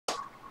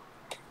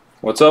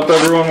What's up,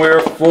 everyone? We're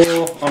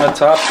full on a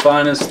Topps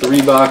Finest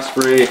 3-box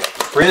break.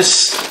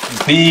 Chris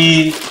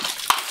B.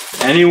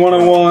 Any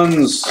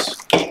one-on-ones.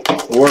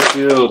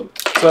 Warfield.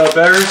 What's up,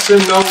 Erickson?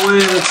 No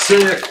way, that's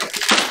sick.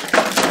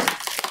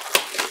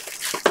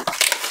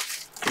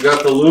 You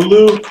got the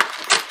Lulu?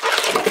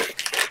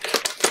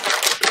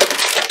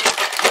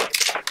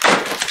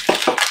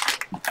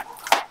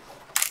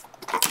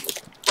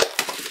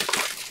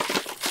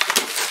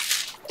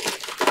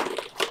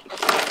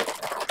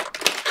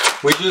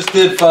 We just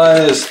did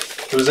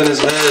Finest. It was in his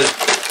head.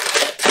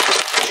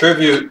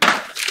 Tribute.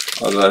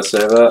 How did I say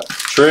that?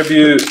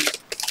 Tribute.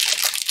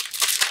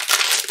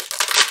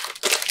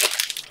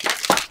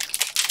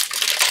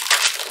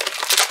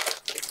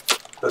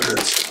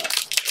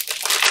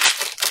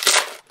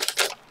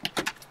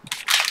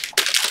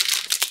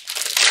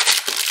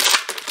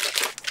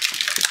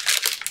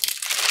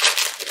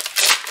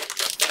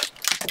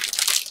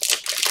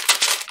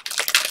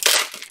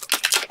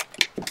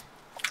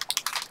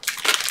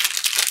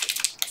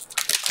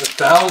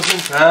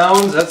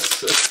 £1,000?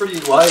 That's pretty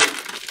light.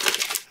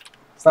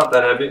 It's not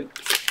that heavy.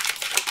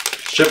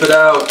 Ship it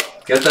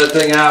out. Get that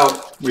thing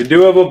out. We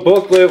do have a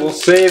booklet. We'll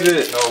save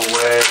it. No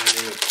way.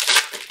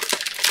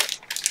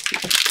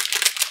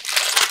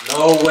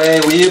 No way.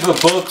 We have a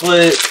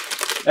booklet.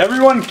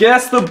 Everyone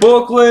guess the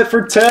booklet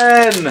for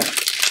 10.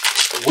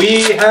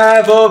 We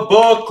have a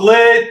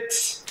booklet.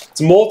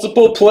 It's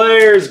multiple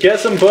players.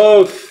 Guess them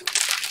both.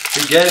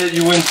 If you get it,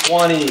 you win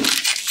 20.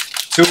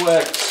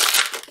 2x.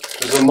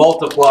 There's a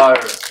multiplier.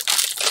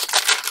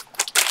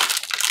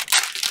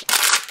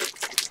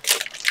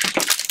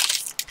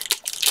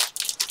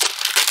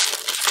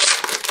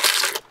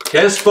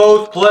 Guess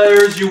both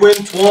players, you win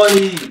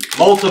 20.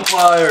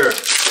 Multiplier.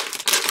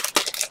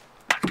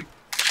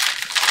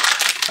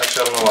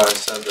 Actually, I don't know why I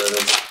said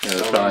that. Yeah,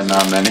 there's probably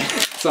not many.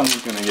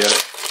 Someone's gonna get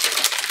it.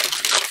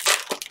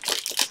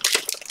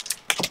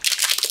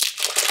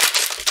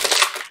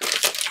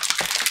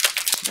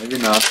 Maybe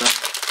not though.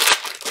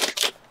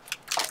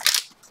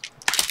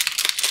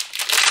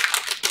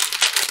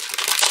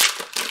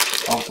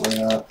 Hopefully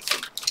not.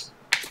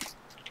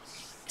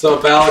 What's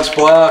up, Alex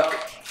Block?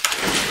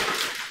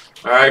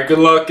 Alright, good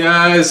luck,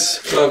 guys.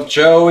 What's up,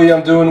 Joey?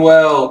 I'm doing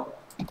well.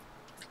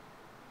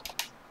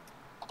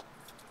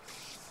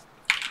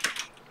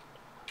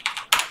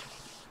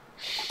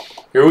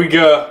 Here we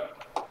go.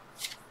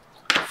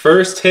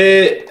 First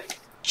hit,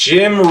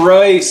 Jim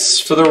Rice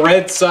for the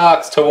Red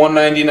Sox to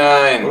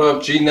 199. What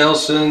up, G.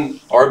 Nelson?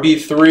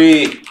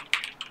 RB3.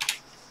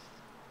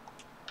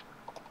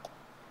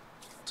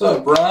 What's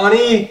up,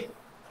 Bronny?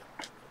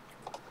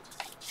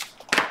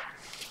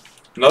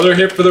 Another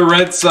hit for the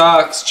Red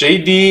Sox.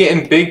 JD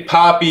and Big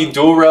Poppy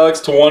dual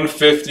relics to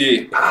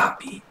 150.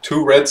 Poppy.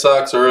 2 Red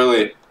Sox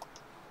early.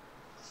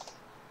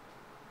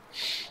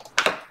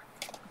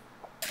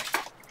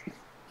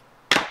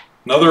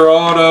 Another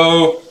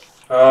auto.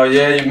 Oh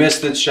yeah, you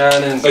missed it,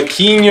 Shannon.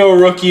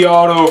 Aquino rookie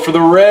auto for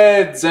the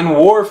Reds and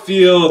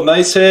Warfield.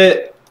 Nice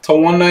hit to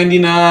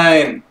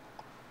 199.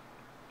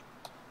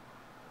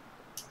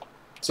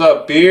 What's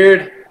up,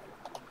 Beard?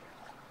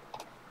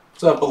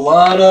 What's up,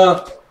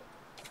 Alana?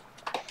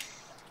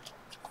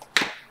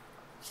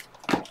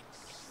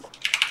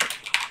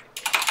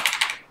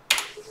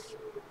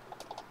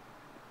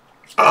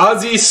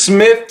 Ozzie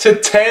Smith to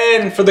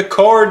 10 for the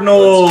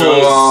Cardinals.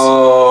 Let's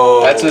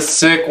go. That's a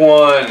sick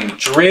one.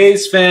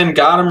 Blez Fam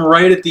got him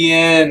right at the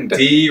end.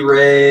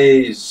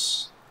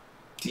 D-Rays.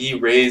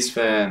 D-Rays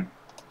fan.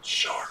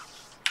 Sharp.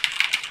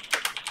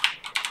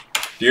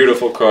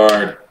 Beautiful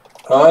card.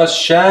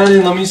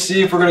 Shannon, let me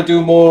see if we're going to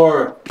do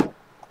more. Do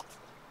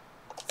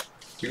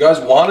you guys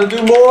want to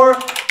do more?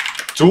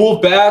 Dual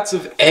bats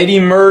of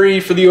Eddie Murray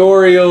for the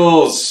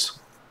Orioles.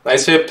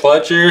 Nice hit,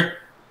 Pletcher.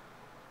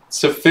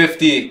 It's a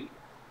 50.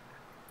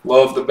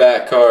 Love the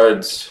bat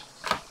cards.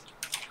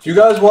 If you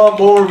guys want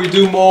more, we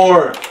do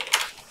more.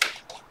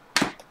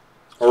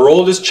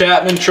 Aroldis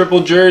Chapman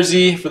triple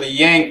jersey for the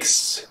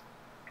Yanks.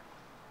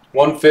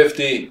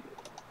 150.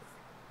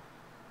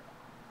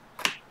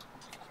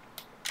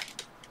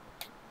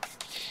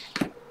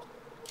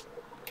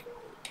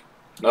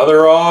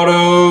 Another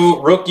auto,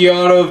 rookie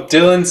auto of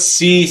Dylan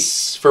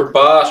Cease for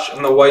Bosch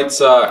and the White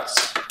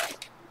Sox.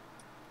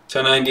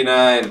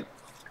 1099.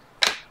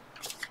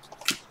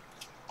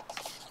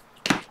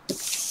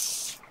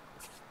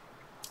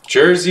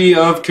 Jersey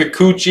of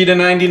Kikuchi to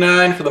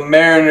 99 for the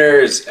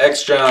Mariners.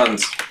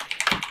 X-Johns.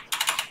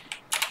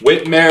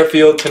 Whit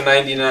Merrifield to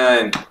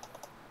 99.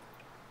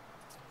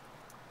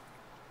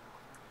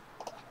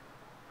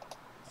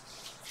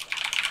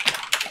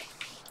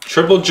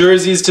 Triple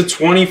jerseys to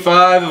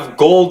 25 of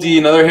Goldie.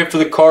 Another hit for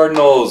the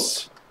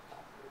Cardinals.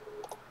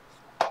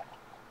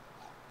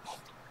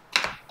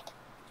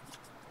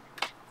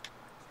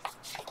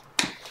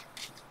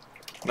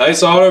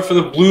 Nice auto for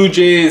the Blue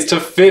Jays to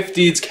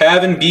 50. It's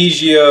Kevin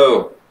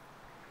Biggio.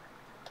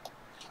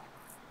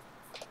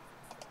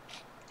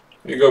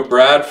 Here you go,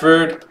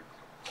 Bradford.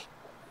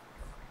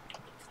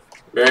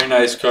 Very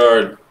nice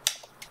card.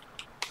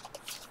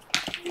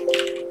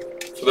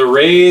 For the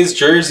Rays,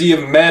 jersey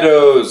of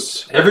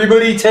Meadows.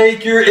 Everybody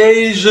take your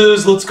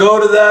Asias. Let's go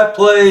to that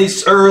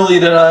place early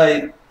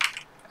tonight.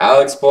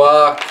 Alex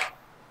Block.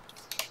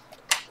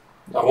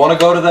 I want to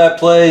go to that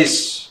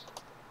place.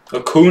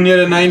 Acuna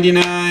to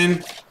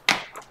 99.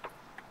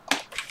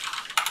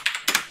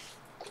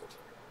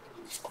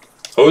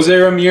 Jose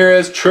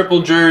Ramirez,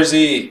 triple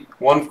jersey,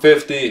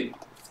 150.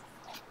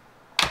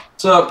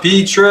 What's up,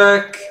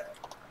 P-Trek?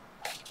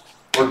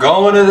 We're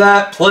going to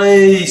that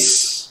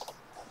place.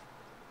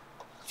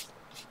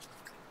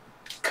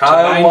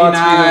 Kyle wants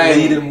me to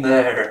lead him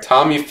there.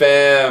 Tommy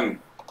Pham.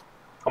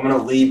 I'm going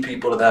to lead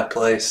people to that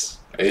place.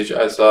 Asia,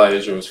 I saw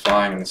Asia was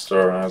flying in the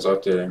store when I was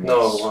updating.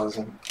 No, it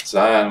wasn't.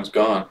 Zion was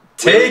gone.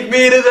 Take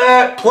me to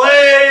that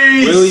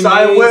place! Willie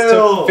I Mays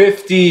will! to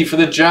 50 for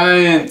the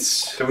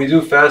Giants. Can we do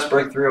Fast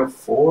Break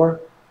 304?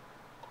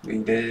 We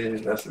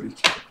did. That's the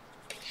weekend.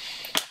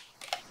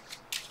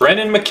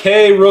 Brendan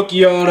McKay,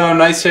 rookie auto.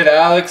 Nice hit,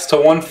 Alex, to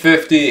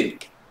 150.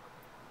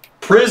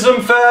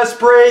 Prism Fast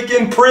Break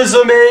and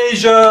Prism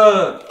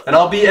Asia! And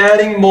I'll be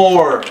adding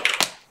more.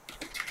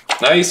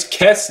 Nice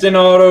Keston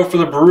auto for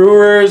the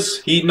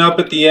Brewers. Heating up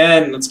at the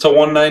end. That's to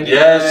 199.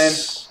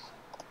 Yes.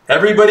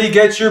 Everybody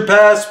get your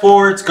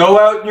passports. Go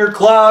out in your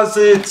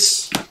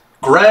closets.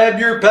 Grab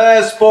your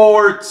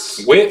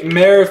passports. Whit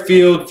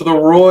Merrifield for the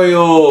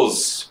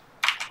Royals.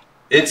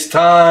 It's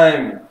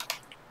time.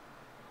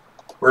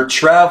 We're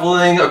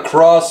traveling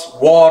across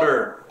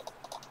water.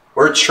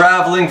 We're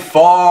traveling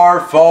far,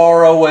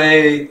 far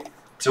away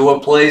to a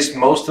place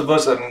most of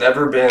us have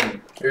never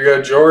been. Here you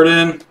go,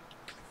 Jordan.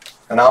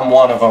 And I'm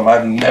one of them.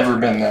 I've never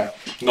been there.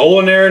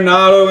 Nolan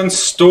Arenado and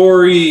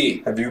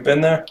Story. Have you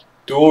been there?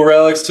 Dual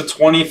relics to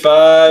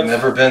 25.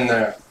 Never been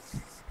there.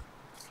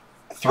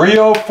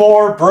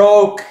 304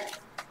 broke.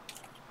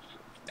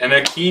 And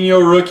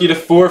Aquino rookie to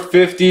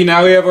 450.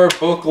 Now we have our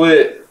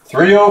booklet.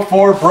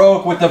 304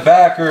 broke with the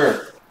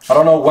backer. I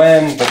don't know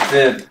when, but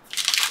did.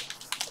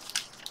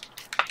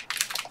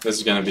 This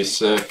is going to be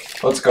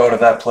sick. Let's go to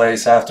that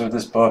place after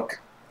this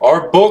book.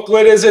 Our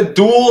booklet is a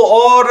dual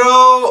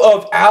auto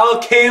of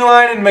Al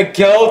Kaline and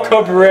Miguel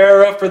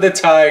Cabrera for the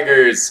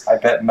Tigers. I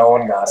bet no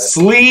one got it.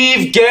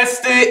 Sleeve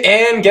guessed it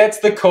and gets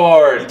the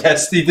card.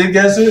 He did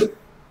guess it?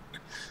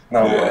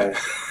 No way.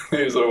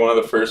 He was one of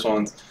the first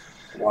ones.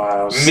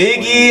 Wow.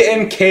 Miggy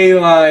and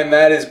Kaline,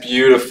 that is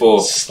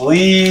beautiful.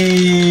 Sleeve.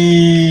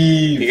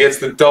 He gets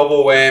the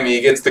double whammy. He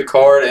gets the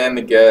card and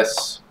the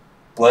guess.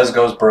 Blez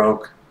goes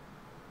broke.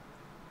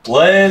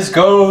 Blez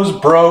goes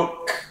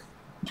broke.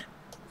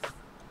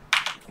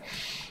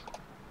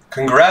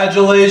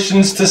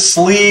 Congratulations to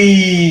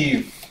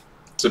Sleeve.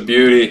 It's a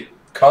beauty.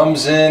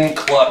 Comes in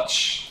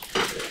clutch.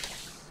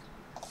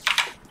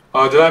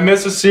 Oh, did I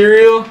miss a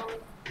cereal?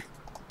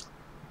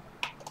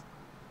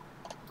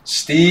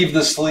 Steve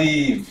the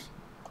Sleeve.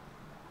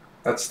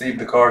 That's Steve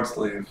the card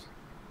sleeve.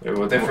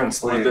 Yeah, Different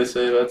sleeve. What did they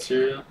say about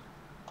cereal?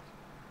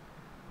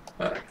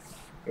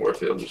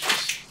 Warfield was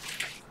just...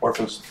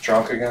 Warford's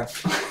drunk again.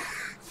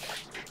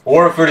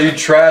 Warford, are you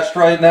trashed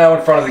right now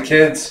in front of the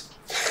kids?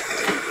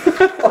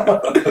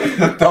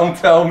 Don't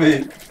tell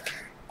me.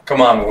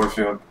 Come on,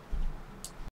 Warfield.